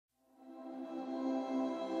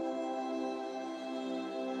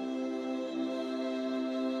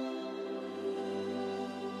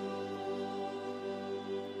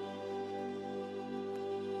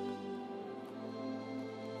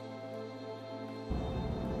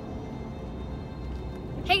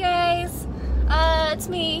Hey guys, it's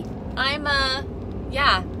me. I'm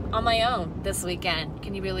on my own this weekend.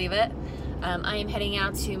 Can you believe it? I am heading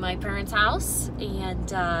out to my parents' house, and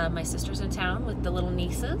my sister's in town with the little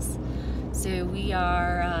nieces. So we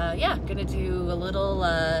are, gonna do a little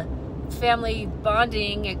family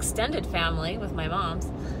bonding, extended family with my mom's.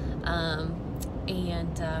 I'm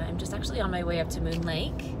just actually on my way up to Moon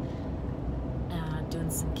Lake, doing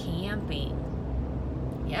some camping.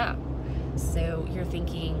 Yeah. So you're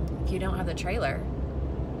thinking, if you don't have the trailer,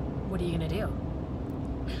 what are you gonna do?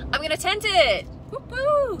 I'm gonna tent it!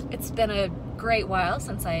 Woo-hoo! It's been a great while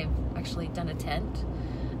since I've actually done a tent.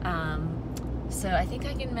 So I think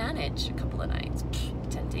I can manage a couple of nights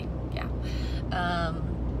tenting, yeah.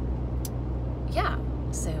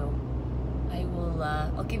 So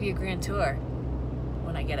I'll give you a grand tour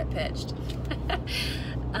when I get it pitched.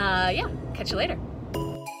 Catch you later.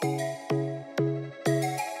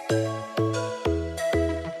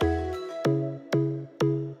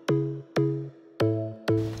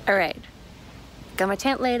 All right, got my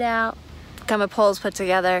tent laid out, got my poles put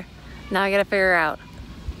together. Now I gotta figure out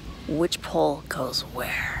which pole goes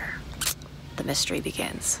where. The mystery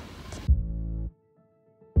begins.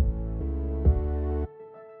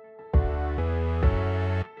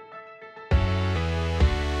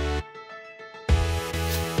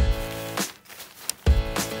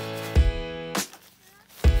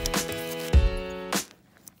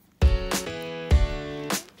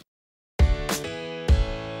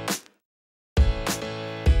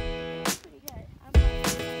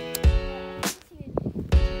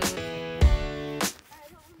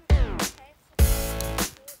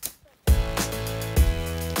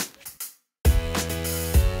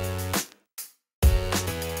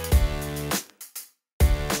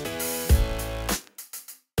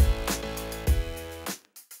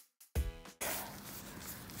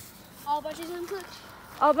 All bungees unhooked?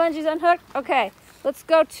 All bungees unhooked? Okay, let's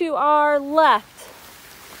go to our left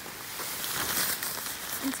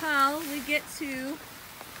until we get to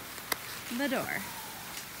the door.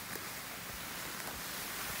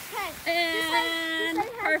 Okay. And this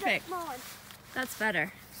side perfect. That's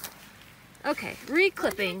better. Okay,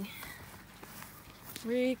 reclipping.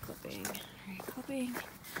 Reclipping. Reclipping.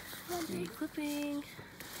 Reclipping.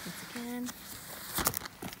 Once again.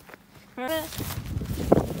 Perfect.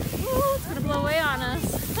 Ooh, it's gonna blow away on us.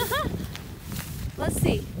 Let's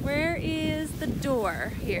see, where is the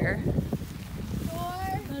door here?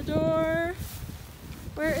 The door.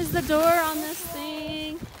 Where is the door on this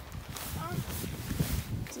thing?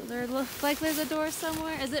 So there looks like there's a door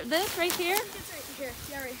somewhere. Is it this right here? It's right here.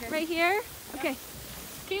 Yeah, right here. Right here? Yeah. Okay.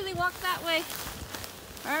 Kaylee, walk that way.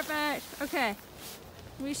 Perfect. Okay.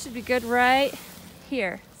 We should be good right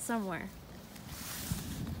here somewhere.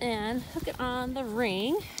 And hook it on the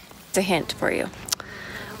ring. It's a hint for you.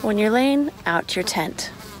 When you're laying out your tent,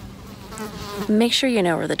 make sure you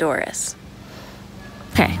know where the door is.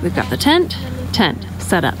 Okay, we've got the tent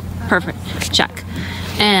set up. Perfect, check.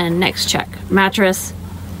 And next check, mattress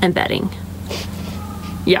and bedding.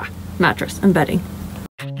 Yeah, mattress and bedding.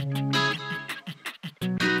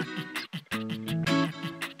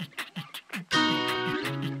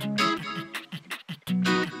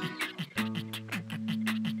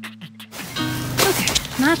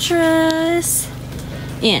 Mattress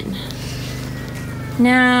in.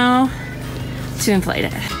 Now to inflate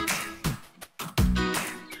it.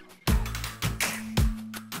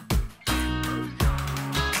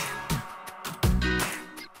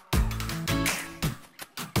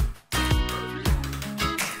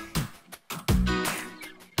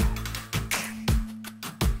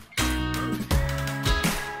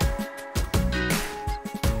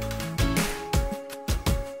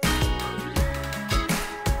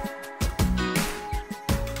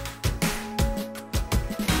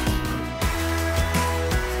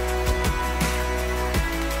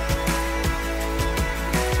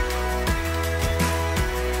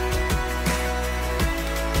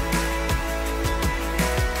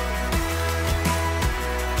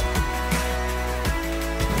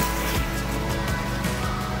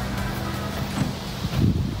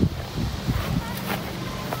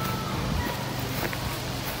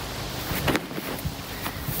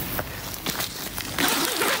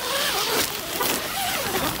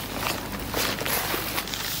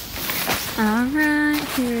 Alright,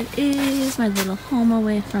 here it is, my little home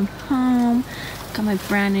away from home. Got my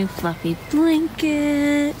brand new fluffy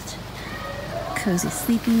blanket, cozy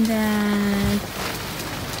sleeping bag,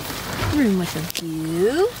 room with a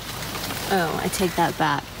view. Oh, I take that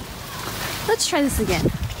back. Let's try this again.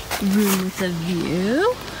 Room with a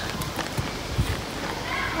view.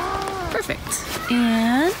 Perfect.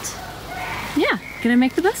 And yeah, gonna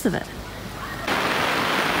make the best of it.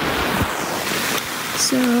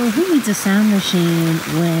 So who needs a sound machine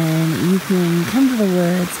when you can come to the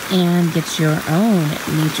woods and get your own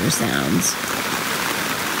nature sounds?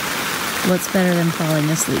 What's better than falling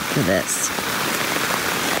asleep to this?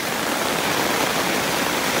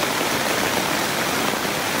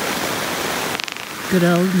 Good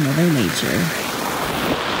old Mother Nature.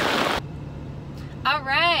 All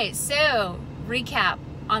right, so recap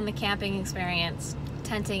on the camping experience.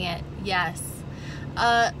 Tenting it, yes.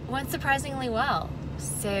 Went surprisingly well.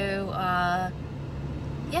 So,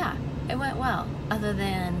 yeah, it went well. Other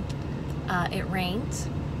than it rained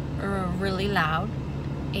really loud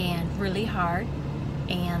and really hard,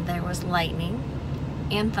 and there was lightning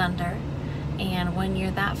and thunder. And when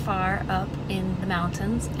you're that far up in the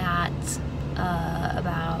mountains at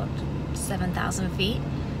about 7,000 feet,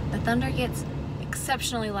 the thunder gets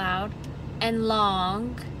exceptionally loud and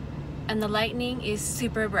long, and the lightning is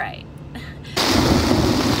super bright.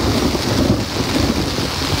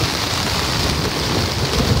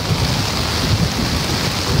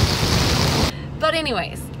 But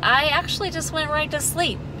anyways, I actually just went right to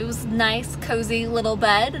sleep. It was a nice, cozy little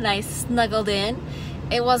bed, and I snuggled in.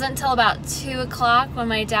 It wasn't until about 2 o'clock when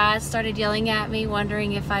my dad started yelling at me,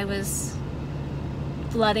 wondering if I was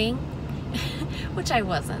flooding, which I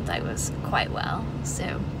wasn't. I was quite well.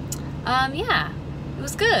 So, yeah, it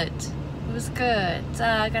was good. It was good.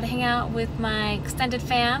 I got to hang out with my extended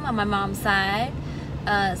fam on my mom's side.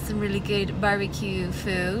 Some really good barbecue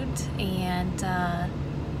food, and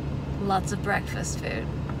lots of breakfast food.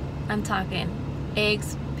 I'm talking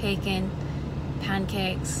eggs, bacon,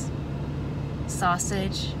 pancakes,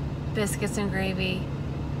 sausage, biscuits and gravy,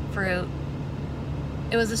 fruit.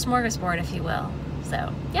 It was a smorgasbord, if you will.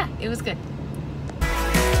 So yeah, it was good.